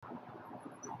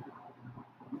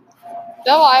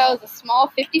Belle Isle is a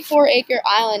small 54-acre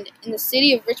island in the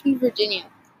city of Richmond, Virginia.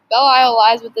 Belle Isle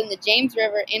lies within the James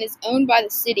River and is owned by the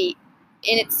city,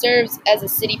 and it serves as a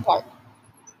city park.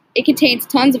 It contains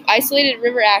tons of isolated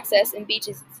river access and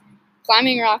beaches,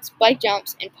 climbing rocks, bike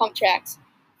jumps, and pump tracks,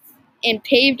 and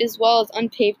paved as well as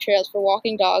unpaved trails for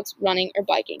walking dogs, running, or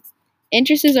biking.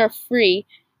 Entrances are free,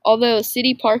 although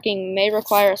city parking may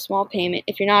require a small payment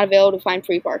if you're not available to find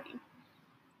free parking.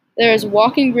 There is a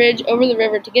walking bridge over the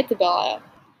river to get to Belle Isle.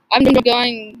 I've been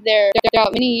going there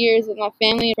throughout many years with my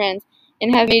family and friends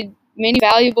and have made many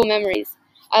valuable memories.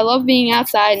 I love being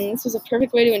outside, and this was a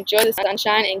perfect way to enjoy the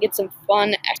sunshine and get some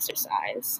fun exercise.